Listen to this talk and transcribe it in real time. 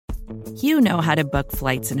You know how to book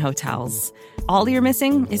flights and hotels. All you're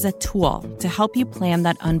missing is a tool to help you plan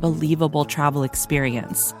that unbelievable travel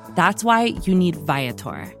experience. That's why you need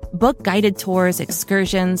Viator. Book guided tours,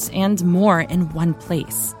 excursions, and more in one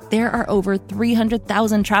place. There are over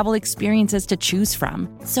 300,000 travel experiences to choose from,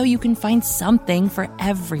 so you can find something for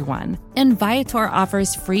everyone. And Viator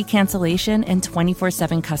offers free cancellation and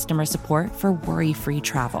 24/7 customer support for worry-free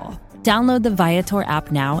travel. Download the Viator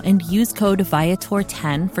app now and use code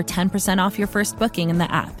Viator10 for 10% off your first booking in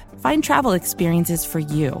the app. Find travel experiences for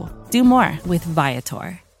you. Do more with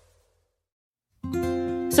Viator.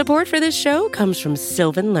 Support for this show comes from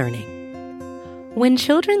Sylvan Learning. When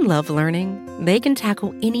children love learning, they can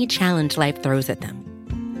tackle any challenge life throws at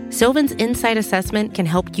them. Sylvan's Insight Assessment can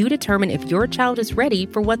help you determine if your child is ready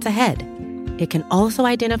for what's ahead. It can also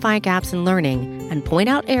identify gaps in learning and point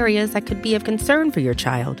out areas that could be of concern for your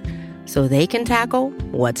child so they can tackle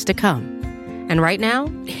what's to come. And right now,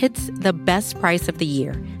 it's the best price of the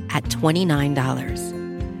year at $29.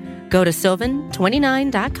 Go to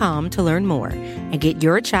sylvan29.com to learn more and get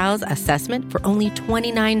your child's assessment for only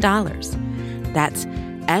 $29. That's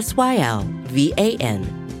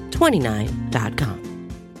SYLVAN29.com.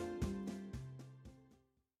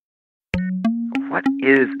 What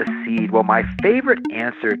is a seed? Well, my favorite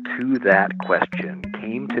answer to that question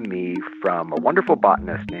came to me from a wonderful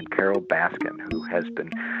botanist named Carol Baskin, who has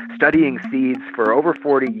been studying seeds for over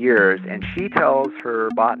 40 years, and she tells her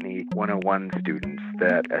Botany 101 students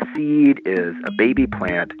that a seed is a baby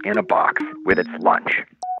plant in a box with its lunch.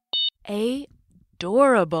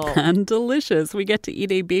 Adorable. And delicious. We get to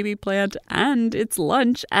eat a baby plant and its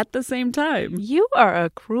lunch at the same time. You are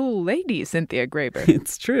a cruel lady, Cynthia Graber.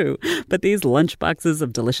 It's true. But these lunch boxes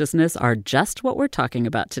of deliciousness are just what we're talking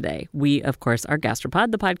about today. We, of course, are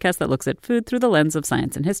Gastropod, the podcast that looks at food through the lens of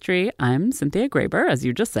science and history. I'm Cynthia Graber, as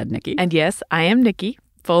you just said, Nikki. And yes, I am Nikki,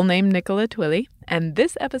 full name Nicola Twilley. And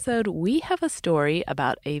this episode, we have a story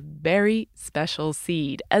about a very special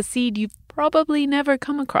seed, a seed you've probably never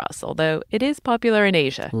come across, although it is popular in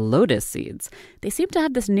Asia. Lotus seeds. They seem to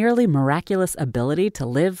have this nearly miraculous ability to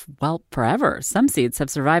live, well, forever. Some seeds have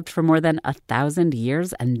survived for more than 1,000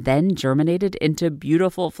 years and then germinated into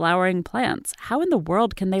beautiful flowering plants. How in the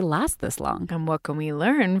world can they last this long? And what can we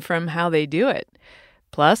learn from how they do it?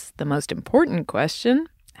 Plus, the most important question,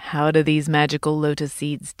 how do these magical lotus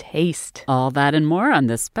seeds taste? All that and more on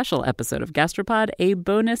this special episode of Gastropod, a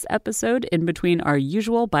bonus episode in between our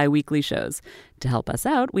usual bi-weekly shows. To help us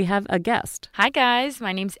out, we have a guest. Hi, guys.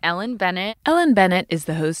 My name's Ellen Bennett. Ellen Bennett is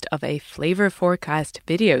the host of a Flavor Forecast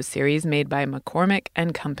video series made by McCormick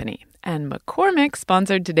 & Company. And McCormick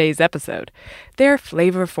sponsored today's episode. Their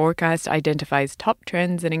Flavor Forecast identifies top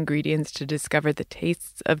trends and ingredients to discover the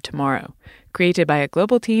tastes of tomorrow. Created by a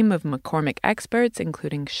global team of McCormick experts,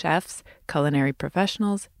 including chefs, culinary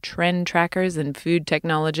professionals, trend trackers, and food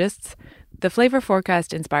technologists, the Flavor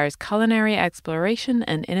Forecast inspires culinary exploration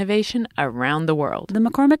and innovation around the world. The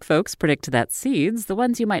McCormick folks predict that seeds, the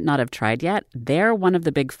ones you might not have tried yet, they're one of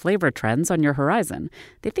the big flavor trends on your horizon.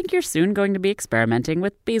 They think you're soon going to be experimenting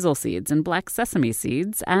with basil seeds and black sesame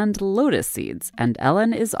seeds and lotus seeds, and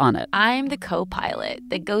Ellen is on it. I'm the co-pilot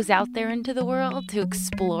that goes out there into the world to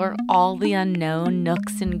explore all the unknown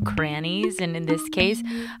nooks and crannies, and in this case,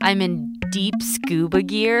 I'm in deep scuba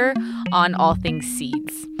gear on all things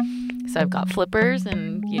seeds. So I've got flippers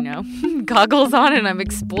and, goggles on, and I'm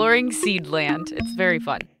exploring seed land. It's very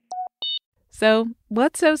fun. So,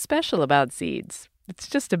 what's so special about seeds? It's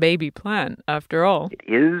just a baby plant, after all. It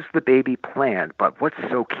is the baby plant, but what's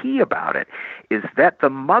so key about it is that the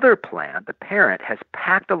mother plant, the parent, has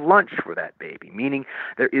packed a lunch for that baby, meaning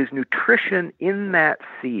there is nutrition in that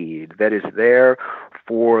seed that is there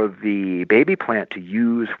for the baby plant to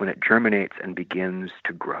use when it germinates and begins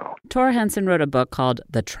to grow. Tor Hansen wrote a book called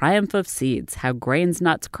The Triumph of Seeds, How Grains,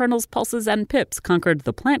 Nuts, Kernels, Pulses, and Pips Conquered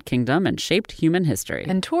the Plant Kingdom and Shaped Human History.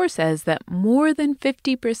 And Tor says that more than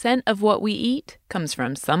 50% of what we eat comes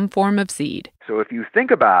from some form of seed. So if you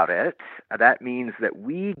think about it, that means that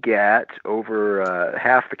we get over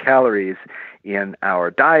half the calories in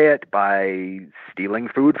our diet by stealing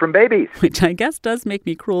food from babies. Which I guess does make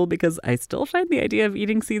me cruel because I still find the idea of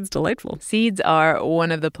eating seeds delightful. Seeds are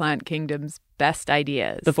one of the plant kingdom's best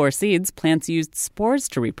ideas. Before seeds, plants used spores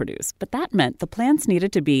to reproduce, but that meant the plants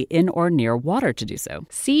needed to be in or near water to do so.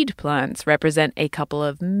 Seed plants represent a couple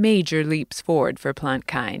of major leaps forward for plant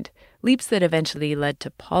kind. leaps that eventually led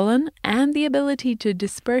to pollen and the ability to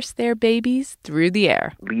disperse their babies through the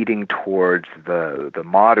air. Leading towards the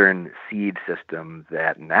modern seed system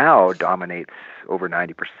that now dominates over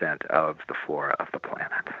 90% of the flora of the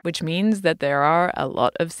planet. Which means that there are a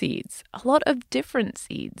lot of seeds, a lot of different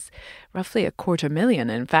seeds, roughly 250,000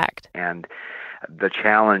 in fact. And the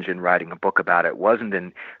challenge in writing a book about it wasn't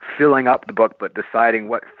in filling up the book, but deciding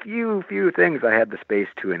what few things I had the space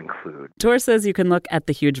to include. Tor says you can look at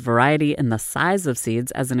the huge variety in the size of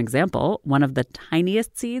seeds as an example. One of the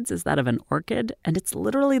tiniest seeds is that of an orchid, and it's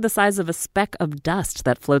literally the size of a speck of dust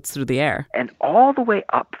that floats through the air. And all the way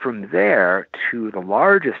up from there to the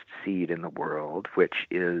largest seed in the world, which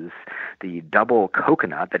is the double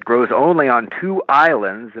coconut that grows only on 2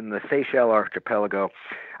 islands in the Seychelles archipelago,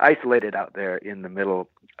 isolated out there in the middle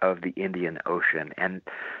of the Indian Ocean. And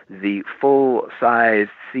the full-size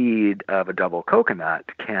seed of a double coconut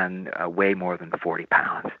can weigh more than 40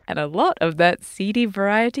 pounds. And a lot of that seedy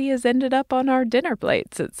variety has ended up on our dinner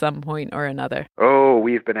plates at some point or another. Oh,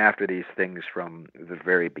 we've been after these things from the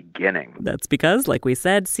very beginning. That's because, like we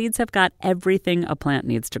said, seeds have got everything a plant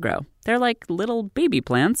needs to grow. They're like little baby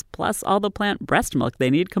plants, plus all the plant breast milk they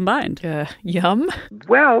need combined. Yum.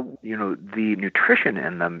 Well, the nutrition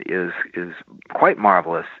in them is quite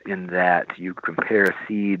marvelous in that you compare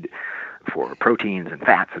seed for proteins and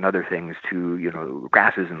fats and other things to,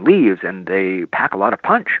 grasses and leaves, and they pack a lot of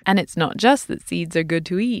punch. And it's not just that seeds are good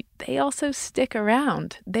to eat. They also stick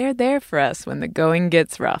around. They're there for us when the going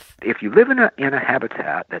gets rough. If you live in a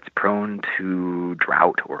habitat that's prone to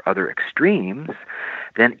drought or other extremes,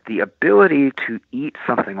 then the ability to eat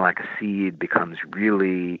something like a seed becomes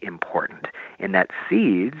really important. In that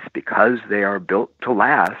seeds, because they are built to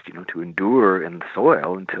last, to endure in the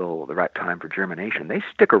soil until the right time for germination, they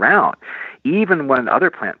stick around. Even when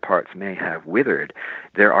other plant parts may have withered,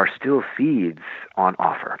 there are still seeds on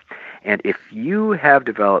offer. And if you have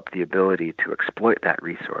developed the ability to exploit that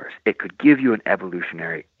resource, it could give you an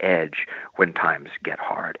evolutionary edge when times get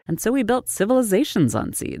hard. And so we built civilizations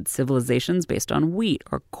on seeds, civilizations based on wheat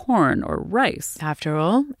or corn or rice. After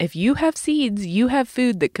all, if you have seeds, you have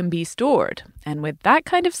food that can be stored. And with that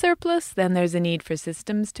kind of surplus, then there's a need for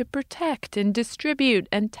systems to protect and distribute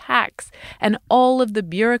and tax and all of the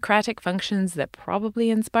bureaucratic functions that probably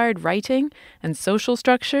inspired writing and social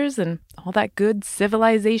structures and all that good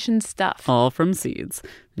civilization stuff. All from seeds.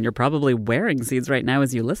 And you're probably wearing seeds right now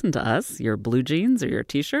as you listen to us, your blue jeans or your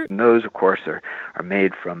T-shirt. And those, of course, are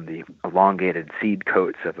made from the elongated seed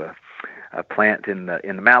coats of a plant in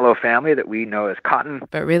the mallow family that we know as cotton.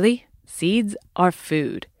 But really, seeds are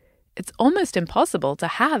food. It's almost impossible to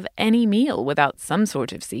have any meal without some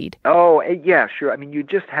sort of seed. Oh, yeah, sure. I mean, you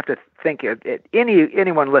just have to think,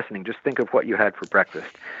 anyone listening, just think of what you had for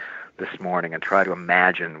breakfast this morning and try to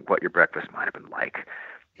imagine what your breakfast might have been like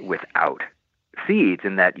without seeds,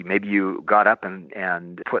 in that maybe you got up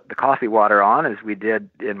and put the coffee water on, as we did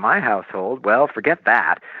in my household. Well, forget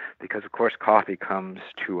that, because, of course, coffee comes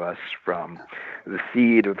to us from the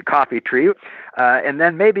seed of the coffee tree. And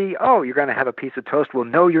then maybe, you're going to have a piece of toast. Well,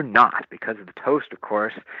 no, you're not, because the toast, of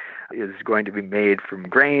course, is going to be made from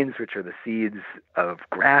grains, which are the seeds of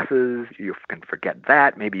grasses. You can forget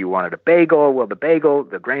that. Maybe you wanted a bagel. Well, the bagel,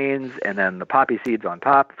 the grains, and then the poppy seeds on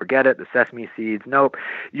top. Forget it. The sesame seeds. Nope.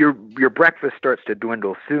 Your breakfast starts to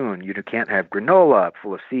dwindle soon. You can't have granola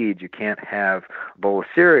full of seeds. You can't have a bowl of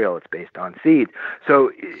cereal. It's based on seeds.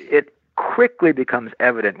 So it quickly becomes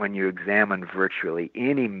evident when you examine virtually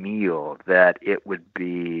any meal that it would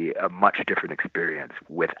be a much different experience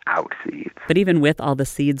without seeds. But even with all the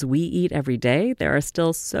seeds we eat every day, there are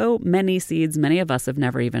still so many seeds many of us have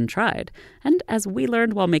never even tried. And as we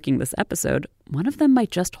learned while making this episode, one of them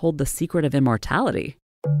might just hold the secret of immortality.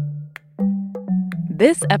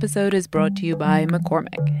 This episode is brought to you by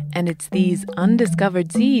McCormick, and it's these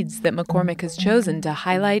undiscovered seeds that McCormick has chosen to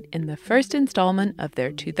highlight in the first installment of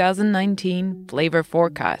their 2019 Flavor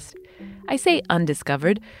Forecast. I say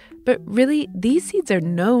undiscovered, but really, these seeds are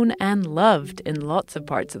known and loved in lots of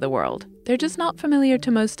parts of the world. They're just not familiar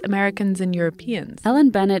to most Americans and Europeans.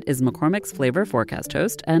 Ellen Bennett is McCormick's Flavor Forecast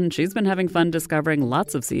host, and she's been having fun discovering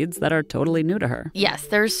lots of seeds that are totally new to her. Yes,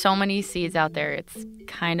 there's so many seeds out there. It's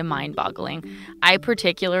kind of mind-boggling. I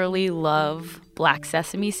particularly love black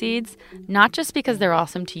sesame seeds, not just because they're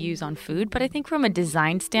awesome to use on food, but I think from a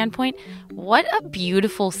design standpoint, what a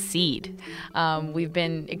beautiful seed. We've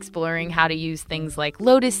been exploring how to use things like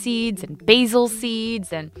lotus seeds and basil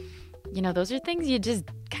seeds, and those are things you just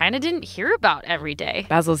kind of didn't hear about every day.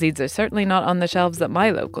 Basil seeds are certainly not on the shelves at my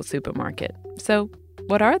local supermarket. So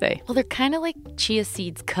what are they? Well, they're kind of like chia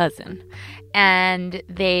seed's cousin, and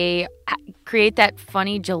they create that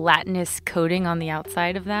funny gelatinous coating on the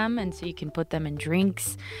outside of them, and so you can put them in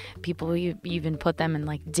drinks. People even put them in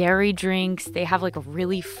like dairy drinks. They have like a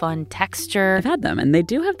really fun texture. I've had them, and they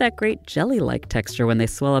do have that great jelly-like texture when they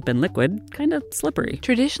swell up in liquid, kind of slippery.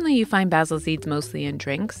 Traditionally, you find basil seeds mostly in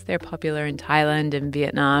drinks. They're popular in Thailand and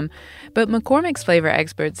Vietnam. But McCormick's flavor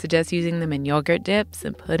experts suggest using them in yogurt dips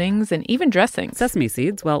and puddings and even dressings. Sesame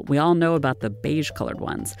seeds, well, we all know about the beige-colored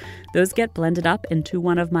ones. Those get blended up into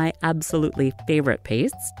one of my absolutely favorite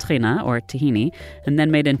pastes, trina or tahini, and then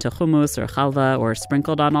made into hummus or halva or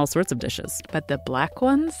sprinkled on all sorts of dishes. But the black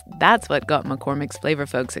ones, that's what got McCormick's flavor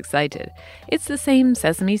folks excited. It's the same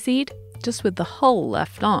sesame seed, just with the hull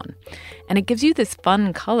left on. And it gives you this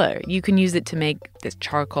fun color. You can use it to make this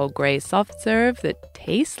charcoal gray soft serve that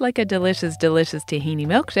tastes like a delicious, delicious tahini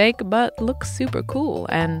milkshake, but looks super cool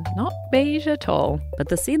and not beige at all. But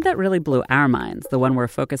the seed that really blew our minds, the one we're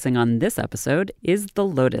focusing on this episode, is the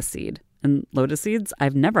lotus seed. And lotus seeds,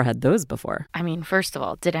 I've never had those before. I mean, first of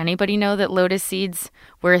all, did anybody know that lotus seeds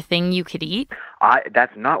were a thing you could eat?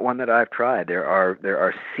 That's not one that I've tried. There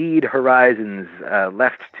are seed horizons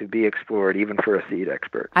left to be explored, even for a seed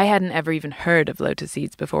expert. I hadn't ever even heard of lotus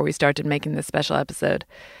seeds before we started making this special episode.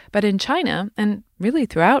 But in China, and really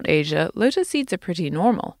throughout Asia, lotus seeds are pretty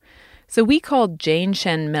normal. So we called Jane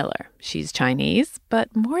Shen Miller. She's Chinese,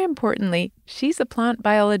 but more importantly, she's a plant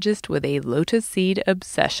biologist with a lotus seed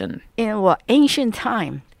obsession. In ancient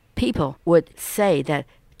time, people would say that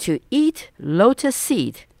to eat lotus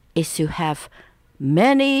seed is to have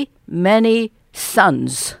many, many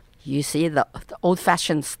sons. You see, the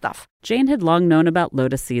old-fashioned stuff. Jane had long known about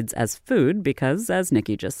lotus seeds as food because, as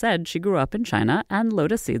Nikki just said, she grew up in China and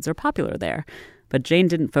lotus seeds are popular there. But Jane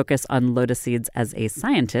didn't focus on lotus seeds as a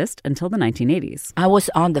scientist until the 1980s. I was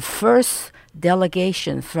on the first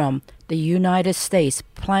delegation from the United States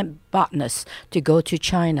plant botanists to go to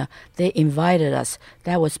China. They invited us.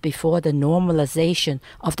 That was before the normalization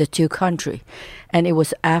of the two countries. And it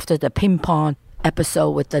was after the ping pong episode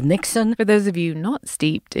with the Nixon. For those of you not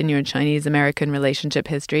steeped in your Chinese-American relationship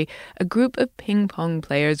history, a group of ping pong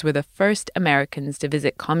players were the first Americans to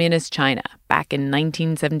visit communist China back in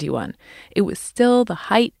 1971. It was still the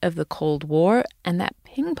height of the Cold War, and that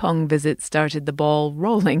ping pong visit started the ball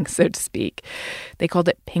rolling, so to speak. They called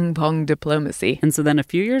it ping pong diplomacy. And so then a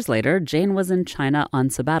few years later, Jane was in China on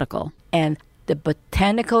sabbatical. And the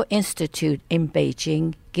Botanical Institute in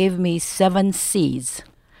Beijing gave me 7 seeds.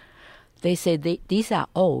 They said these are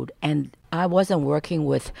old, and I wasn't working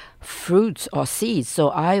with fruits or seeds, so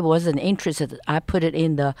I wasn't interested. I put it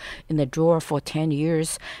in the drawer for 10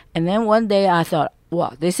 years. And then one day I thought,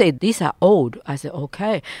 well, they say these are old. I said,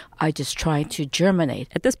 okay. I just tried to germinate.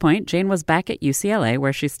 At this point, Jane was back at UCLA,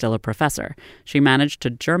 where she's still a professor. She managed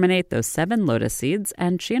to germinate those 7 lotus seeds,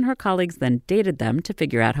 and she and her colleagues then dated them to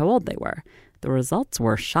figure out how old they were. The results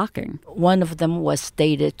were shocking. One of them was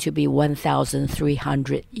stated to be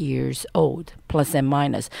 1,300 years old, plus and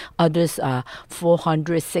minus. Others are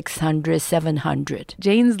 400, 600, 700.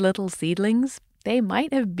 Jane's little seedlings, they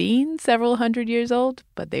might have been several hundred years old,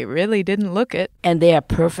 but they really didn't look it. And they are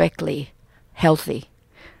perfectly healthy.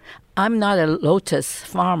 I'm not a lotus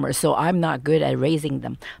farmer, so I'm not good at raising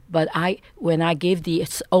them. But when I gave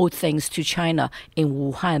these old things to China in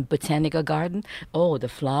Wuhan Botanical Garden, the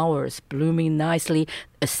flowers blooming nicely,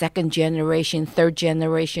 a second generation, third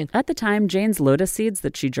generation. At the time, Jane's lotus seeds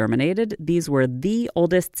that she germinated, these were the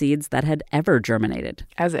oldest seeds that had ever germinated.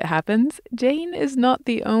 As it happens, Jane is not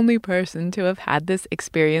the only person to have had this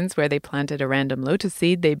experience where they planted a random lotus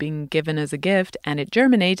seed they'd been given as a gift and it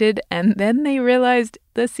germinated, and then they realized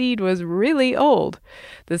the seed was really old.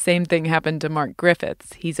 The same thing happened to Mark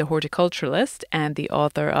Griffiths. He's a horticulturalist and the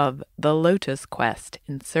author of The Lotus Quest,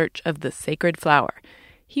 In Search of the Sacred Flower.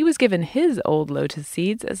 He was given his old lotus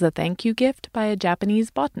seeds as a thank you gift by a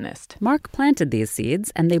Japanese botanist. Mark planted these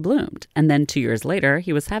seeds and they bloomed. And then 2 years later,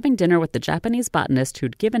 he was having dinner with the Japanese botanist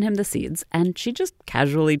who'd given him the seeds, and she just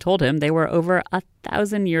casually told him they were over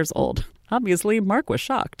 1,000 years old. Obviously, Mark was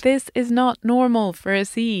shocked. This is not normal for a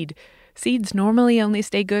seed. Seeds normally only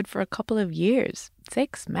stay good for a couple of years,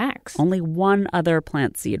 6 max. Only one other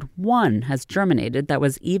plant seed, one, has germinated that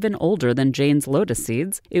was even older than Jane's lotus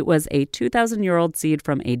seeds. It was a 2,000-year-old seed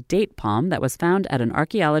from a date palm that was found at an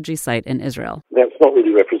archaeology site in Israel. That's not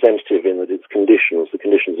really representative in that its conditions, the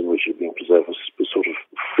conditions in which it was being preserved, was sort of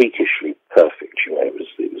freakishly perfect.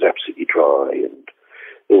 It was absolutely dry and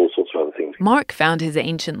all sorts of other things. Mark found his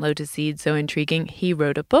ancient lotus seed so intriguing, he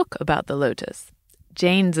wrote a book about the lotus.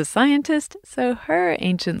 Jane's a scientist, so her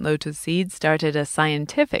ancient lotus seed started a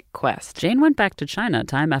scientific quest. Jane went back to China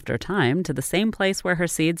time after time to the same place where her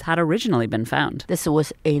seeds had originally been found. This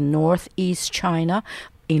was in northeast China,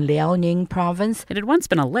 in Liaoning province. It had once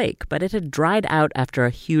been a lake, but it had dried out after a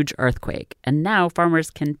huge earthquake. And now farmers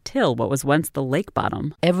can till what was once the lake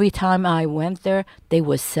bottom. Every time I went there, they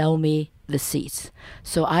would sell me the seeds.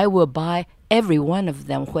 So I will buy every one of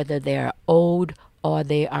them, whether they are old or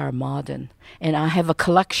they are modern. And I have a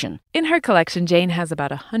collection. In her collection, Jane has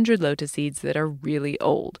about 100 lotus seeds that are really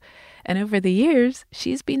old. And over the years,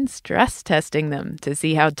 she's been stress testing them to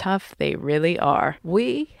see how tough they really are.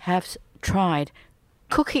 We have tried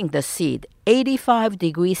cooking the seed 85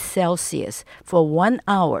 degrees Celsius for 1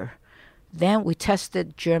 hour. Then we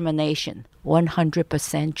tested germination,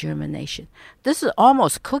 100% germination. This is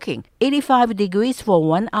almost cooking. 85 degrees for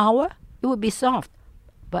 1 hour, it would be soft.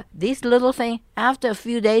 But these little things, after a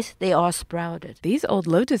few days, they all sprouted. These old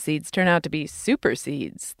lotus seeds turn out to be super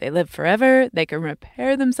seeds. They live forever. They can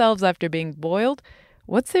repair themselves after being boiled.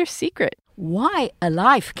 What's their secret? Why a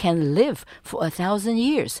life can live for 1,000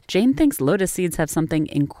 years? Jane thinks lotus seeds have something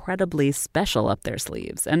incredibly special up their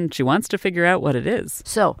sleeves, and she wants to figure out what it is.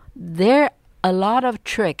 So there are a lot of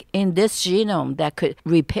trick in this genome that could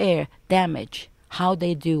repair damage. How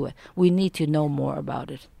they do it. We need to know more about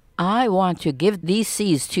it. I want to give these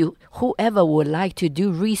seeds to whoever would like to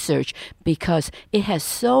do research because it has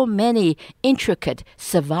so many intricate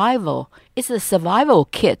survival. It's a survival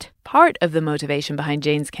kit. Part of the motivation behind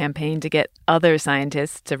Jane's campaign to get other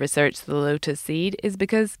scientists to research the lotus seed is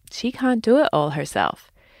because she can't do it all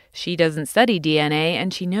herself. She doesn't study DNA,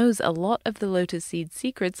 and she knows a lot of the lotus seed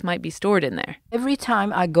secrets might be stored in there. Every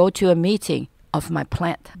time I go to a meeting of my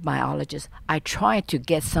plant biologist, I try to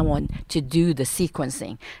get someone to do the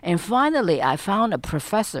sequencing. And finally, I found a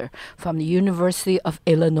professor from the University of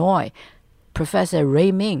Illinois, Professor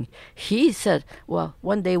Ray Ming. He said, well,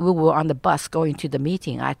 one day we were on the bus going to the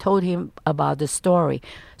meeting. I told him about the story.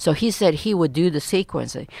 So he said he would do the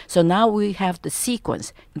sequencing. So now we have the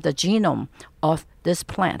sequence, the genome of this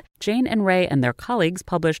plant. Jane and Ray and their colleagues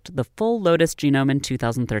published the full lotus genome in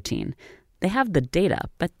 2013. They have the data,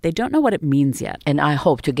 but they don't know what it means yet. And I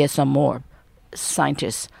hope to get some more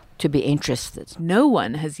scientists to be interested. No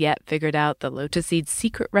one has yet figured out the lotus seed's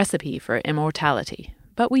secret recipe for immortality.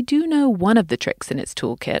 But we do know one of the tricks in its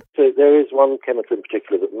toolkit. So there is one chemical in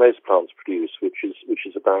particular that most plants produce, which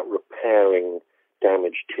is about repairing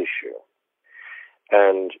damaged tissue.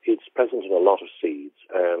 And it's present in a lot of seeds,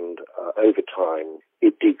 and over time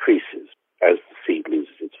it decreases as the seed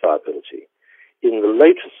loses its viability. In the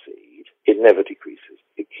lotus seed, it never decreases.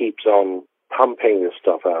 It keeps on pumping this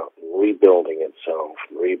stuff out and rebuilding itself.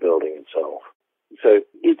 So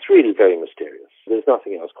it's really very mysterious. There's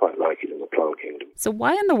nothing else quite like it in the plant kingdom. So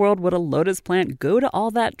why in the world would a lotus plant go to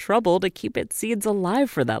all that trouble to keep its seeds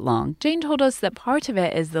alive for that long? Jane told us that part of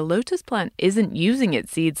it is the lotus plant isn't using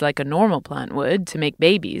its seeds like a normal plant would to make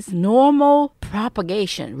babies. Normal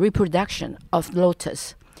propagation, reproduction of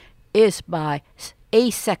lotus is by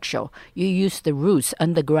asexual. You use the roots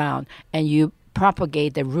underground and you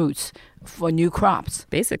propagate the roots for new crops.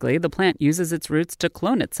 Basically, the plant uses its roots to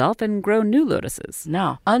clone itself and grow new lotuses.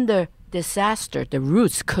 Now, under disaster, the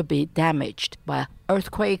roots could be damaged by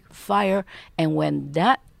earthquake, fire, and when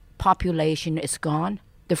that population is gone,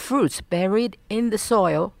 the fruits buried in the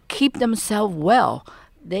soil keep themselves well.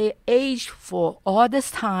 They age for all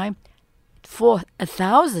this time, for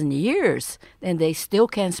 1,000 years, and they still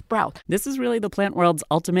can sprout. This is really the plant world's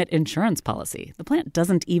ultimate insurance policy. The plant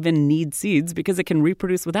doesn't even need seeds because it can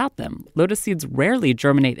reproduce without them. Lotus seeds rarely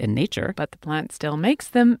germinate in nature. But the plant still makes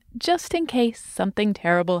them just in case something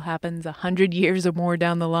terrible happens 100 years or more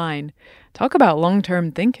down the line. Talk about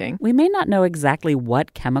long-term thinking. We may not know exactly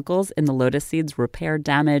what chemicals in the lotus seeds repair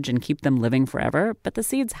damage and keep them living forever, but the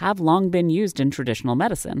seeds have long been used in traditional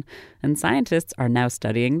medicine, and scientists are now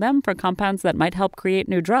studying them for compounds that might help create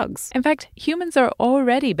new drugs. In fact, humans are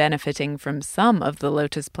already benefiting from some of the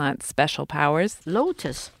lotus plant's special powers.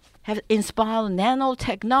 Lotus have inspired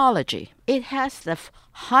nanotechnology. It has the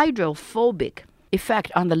hydrophobic effect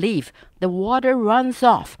on the leaf. The water runs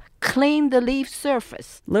off, clean the leaf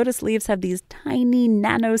surface. Lotus leaves have these tiny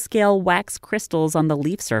nanoscale wax crystals on the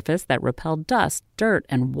leaf surface that repel dust, dirt,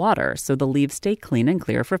 and water so the leaves stay clean and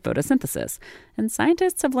clear for photosynthesis. And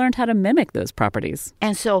scientists have learned how to mimic those properties.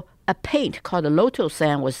 And so a paint called the Lotus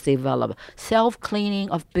sand was developed,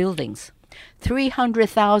 self-cleaning of buildings.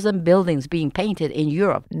 300,000 buildings being painted in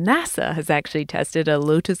Europe. NASA has actually tested a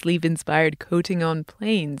lotus leaf-inspired coating on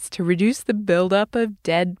planes to reduce the buildup of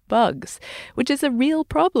dead bugs, which is a real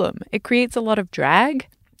problem. It creates a lot of drag.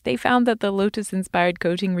 They found that the lotus-inspired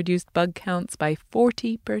coating reduced bug counts by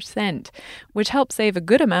 40%, which helped save a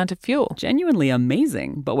good amount of fuel. Genuinely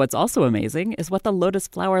amazing. But what's also amazing is what the lotus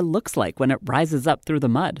flower looks like when it rises up through the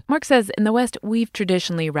mud. Mark says in the West, we've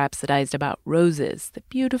traditionally rhapsodized about roses, the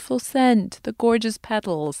beautiful scent, the gorgeous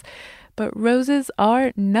petals. But roses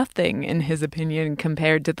are nothing, in his opinion,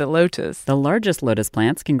 compared to the lotus. The largest lotus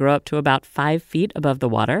plants can grow up to about 5 feet above the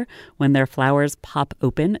water. When their flowers pop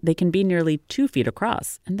open, they can be nearly 2 feet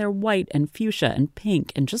across. And they're white and fuchsia and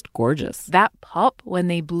pink and just gorgeous. That pop, when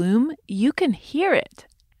they bloom, you can hear it.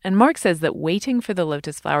 And Mark says that waiting for the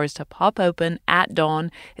lotus flowers to pop open at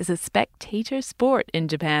dawn is a spectator sport in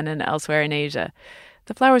Japan and elsewhere in Asia.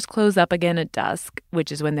 The flowers close up again at dusk,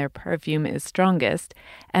 which is when their perfume is strongest,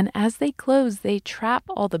 and as they close, they trap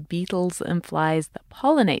all the beetles and flies that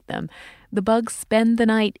pollinate them. The bugs spend the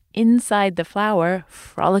night inside the flower,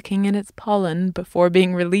 frolicking in its pollen before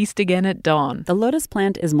being released again at dawn. The lotus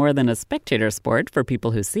plant is more than a spectator sport for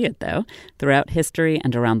people who see it, though. Throughout history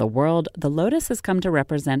and around the world, the lotus has come to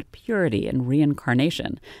represent purity and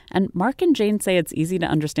reincarnation. And Mark and Jane say it's easy to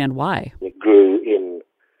understand why. It grew in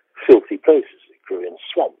filthy places. It grew in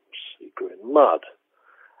swamps, it grew in mud,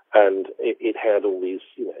 and it had all these,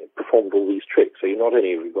 performed all these tricks. So you not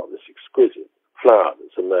only have you got this exquisite flower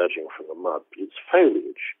that's emerging from the mud, but its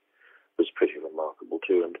foliage was pretty remarkable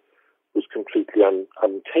too, and was completely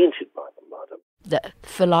untainted by the mud. The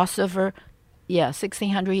philosopher,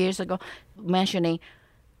 1,600 years ago, mentioning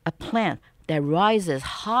a plant that rises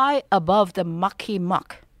high above the mucky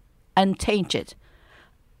muck, untainted,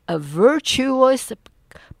 a virtuous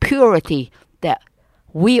purity that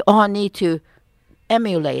we all need to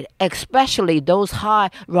emulate, especially those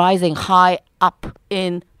rising high up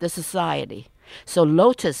in the society. So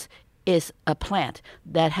lotus is a plant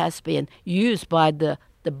that has been used by the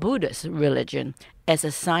Buddhist religion as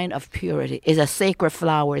a sign of purity, is a sacred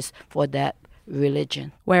flowers for that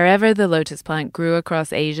religion. Wherever the lotus plant grew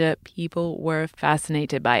across Asia, people were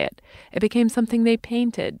fascinated by it. It became something they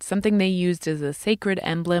painted, something they used as a sacred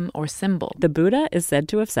emblem or symbol. The Buddha is said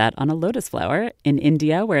to have sat on a lotus flower. In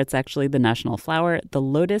India, where it's actually the national flower, the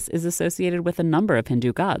lotus is associated with a number of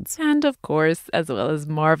Hindu gods. And of course, as well as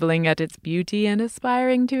marveling at its beauty and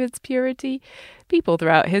aspiring to its purity, people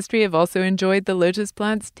throughout history have also enjoyed the lotus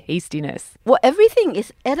plant's tastiness. Well, everything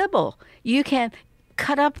is edible. You can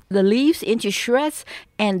cut up the leaves into shreds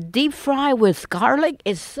and deep fry with garlic.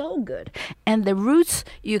 Is so good. And the roots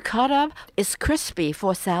you cut up is crispy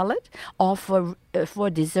for salad or for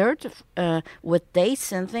dessert with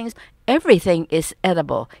dates and things. Everything is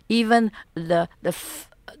edible. Even the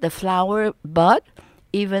flower bud,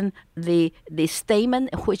 even the stamen,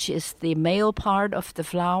 which is the male part of the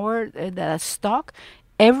flower, the stalk,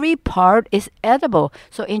 every part is edible.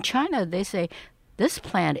 So in China, they say this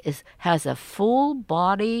plant has a full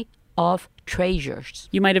body of treasures.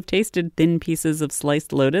 You might have tasted thin pieces of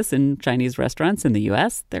sliced lotus in Chinese restaurants in the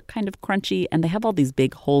U.S. They're kind of crunchy, and they have all these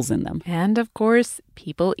big holes in them. And, of course,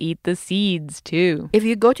 people eat the seeds, too. If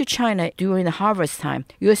you go to China during the harvest time,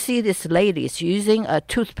 you'll see these ladies using a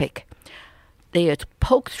toothpick. They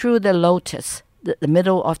poke through the lotus, the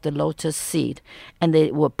middle of the lotus seed, and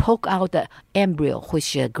they will poke out the embryo,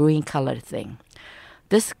 which is a green-colored thing.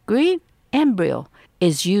 This green embryo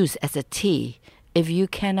is used as a tea. If you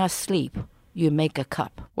cannot sleep, you make a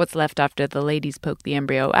cup. What's left after the ladies poke the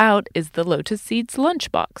embryo out is the lotus seed's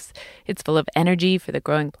lunchbox. It's full of energy for the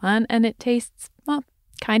growing plant, and it tastes, well,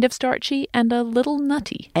 kind of starchy and a little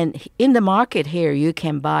nutty. And in the market here, you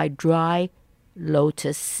can buy dry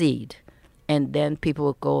lotus seed, and then people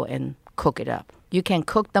will go and cook it up. You can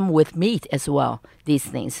cook them with meat as well, these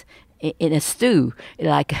things, in a stew,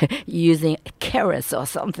 like using carrots or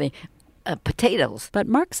something. Potatoes. But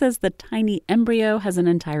Mark says the tiny embryo has an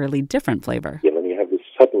entirely different flavor. And then you have this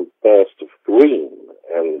sudden burst of green,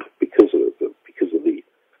 and because of the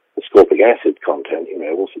ascorbic acid content,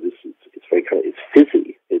 also it's very kind of, it's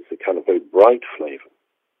fizzy. It's a kind of very bright flavor.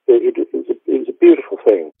 It was a beautiful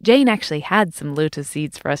thing. Jane actually had some lotus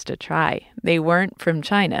seeds for us to try. They weren't from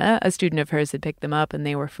China. A student of hers had picked them up, and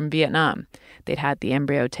they were from Vietnam. They'd had the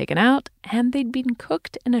embryo taken out, and they'd been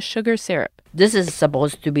cooked in a sugar syrup. This is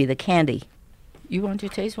supposed to be the candy. You want to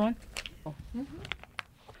taste one? Oh. Mm-hmm.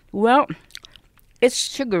 Well, it's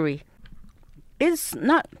sugary. It's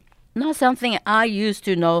not something I used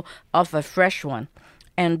to know of a fresh one.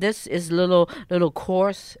 And this is little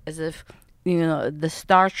coarse, as if, the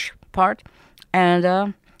starch part.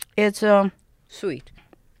 And it's sweet.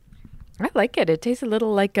 I like it. It tastes a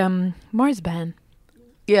little like marzipan.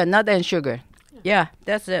 Yeah, nut and sugar. Yeah,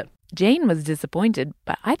 that's it. Jane was disappointed,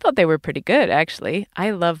 but I thought they were pretty good, actually.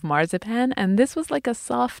 I love marzipan, and this was like a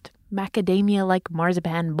soft macadamia-like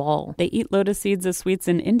marzipan ball. They eat lotus seeds as sweets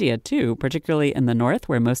in India, too, particularly in the north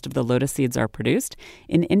where most of the lotus seeds are produced.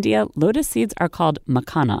 In India, lotus seeds are called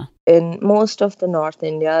makhana. In most of the North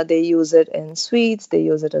India, they use it in sweets, they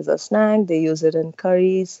use it as a snack, they use it in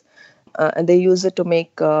curries, and they use it to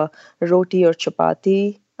make roti or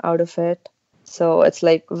chapati out of it. So it's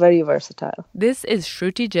like very versatile. This is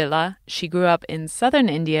Shruti Jilla. She grew up in southern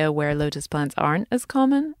India where lotus plants aren't as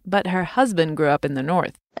common, but her husband grew up in the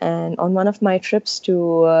north. And on one of my trips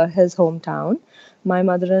to his hometown, my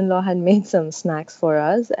mother-in-law had made some snacks for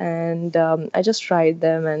us, and I just tried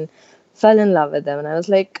them and fell in love with them. And I was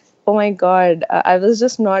like, oh my God, I was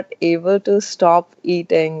just not able to stop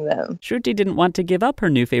eating them. Shruti didn't want to give up her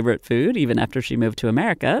new favorite food, even after she moved to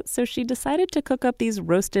America, so she decided to cook up these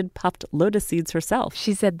roasted puffed lotus seeds herself.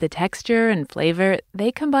 She said the texture and flavor,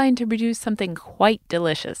 they combine to produce something quite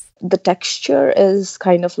delicious. The texture is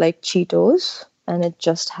kind of like Cheetos, and it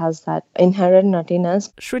just has that inherent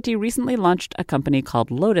nuttiness. Shruti recently launched a company called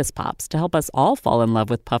Lotus Pops to help us all fall in love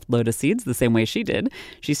with puffed lotus seeds the same way she did.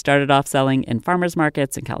 She started off selling in farmers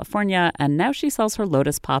markets in California, and now she sells her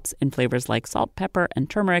Lotus Pops in flavors like salt, pepper, and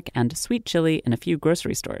turmeric, and sweet chili in a few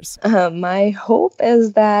grocery stores. My hope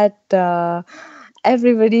is that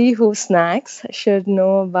everybody who snacks should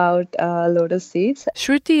know about lotus seeds.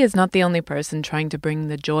 Shruti is not the only person trying to bring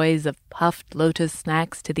the joys of puffed lotus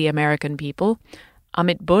snacks to the American people.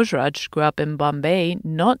 Amit Bojraj grew up in Bombay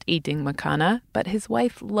not eating makhana, but his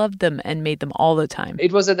wife loved them and made them all the time.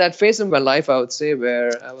 It was at that phase in my life, I would say,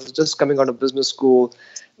 where I was just coming out of business school,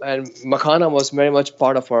 and makhana was very much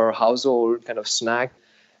part of our household kind of snack.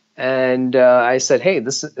 And I said, hey,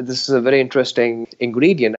 this is a very interesting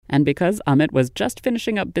ingredient. And because Amit was just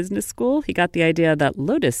finishing up business school, he got the idea that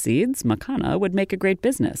lotus seeds, makhana, would make a great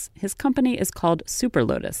business. His company is called Super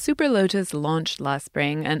Lotus. Super Lotus launched last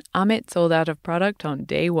spring, and Amit sold out of product on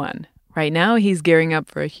day one. Right now, he's gearing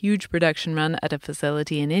up for a huge production run at a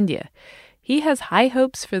facility in India. He has high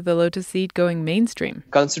hopes for the lotus seed going mainstream.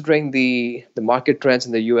 Considering the market trends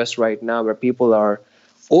in the U.S. right now, where people are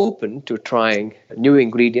open to trying new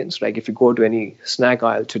ingredients. Like if you go to any snack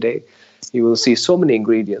aisle today, you will see so many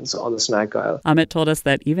ingredients on the snack aisle. Amit told us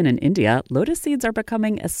that even in India, lotus seeds are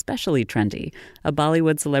becoming especially trendy. A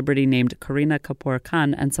Bollywood celebrity named Kareena Kapoor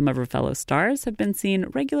Khan and some of her fellow stars have been seen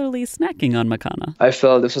regularly snacking on makhana. I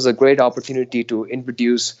felt this was a great opportunity to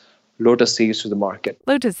introduce lotus seeds to the market.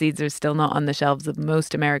 Lotus seeds are still not on the shelves of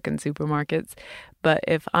most American supermarkets, but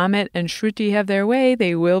if Amit and Shruti have their way,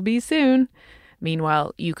 they will be soon.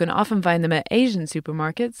 Meanwhile, you can often find them at Asian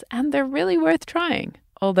supermarkets, and they're really worth trying.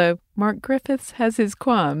 Although Mark Griffiths has his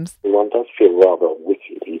qualms. One does feel rather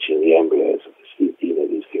wicked eating the embryos of the seed.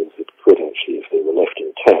 These things that could actually, if they were left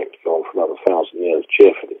intact, go on for about 1,000 years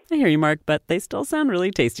cheerfully. I hear you, Mark, but they still sound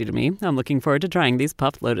really tasty to me. I'm looking forward to trying these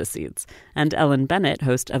puffed lotus seeds. And Ellen Bennett,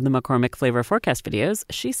 host of the McCormick Flavor Forecast videos,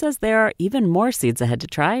 she says there are even more seeds ahead to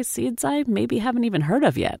try, seeds I maybe haven't even heard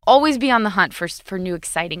of yet. Always be on the hunt for new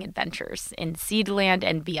exciting adventures in Seedland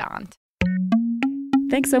and beyond.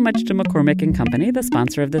 Thanks so much to McCormick & Company, the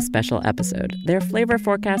sponsor of this special episode. Their flavor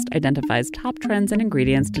forecast identifies top trends and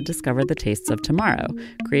ingredients to discover the tastes of tomorrow.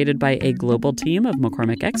 Created by a global team of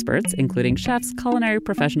McCormick experts, including chefs, culinary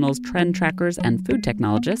professionals, trend trackers, and food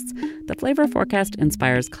technologists, the flavor forecast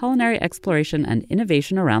inspires culinary exploration and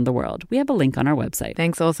innovation around the world. We have a link on our website.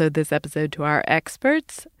 Thanks also this episode to our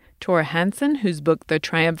experts, Tor Hansen, whose book The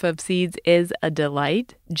Triumph of Seeds is a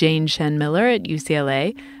delight, Jane Shen Miller at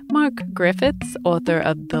UCLA, Mark Griffiths, author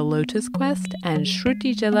of The Lotus Quest, and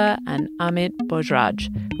Shruti Jilla and Amit Bojraj.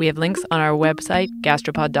 We have links on our website,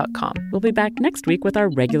 gastropod.com. We'll be back next week with our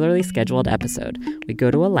regularly scheduled episode. We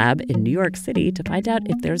go to a lab in New York City to find out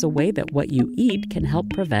if there's a way that what you eat can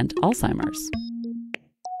help prevent Alzheimer's.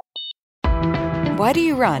 Why do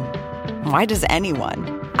you run? Why does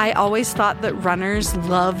anyone? I always thought that runners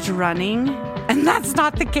loved running, and that's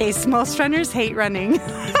not the case. Most runners hate running,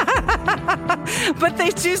 but they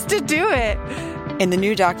choose to do it. In the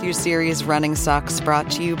new docuseries Running Sucks, brought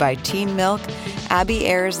to you by Teen Milk, Abby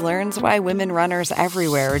Ayers learns why women runners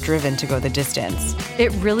everywhere are driven to go the distance.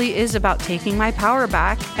 It really is about taking my power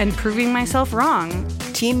back and proving myself wrong.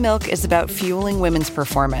 Teen Milk is about fueling women's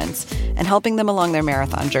performance and helping them along their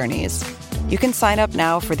marathon journeys. You can sign up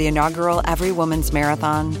now for the inaugural Every Woman's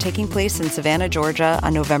Marathon taking place in Savannah, Georgia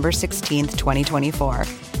on November 16th, 2024.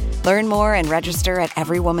 Learn more and register at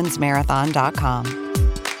everywomansmarathon.com.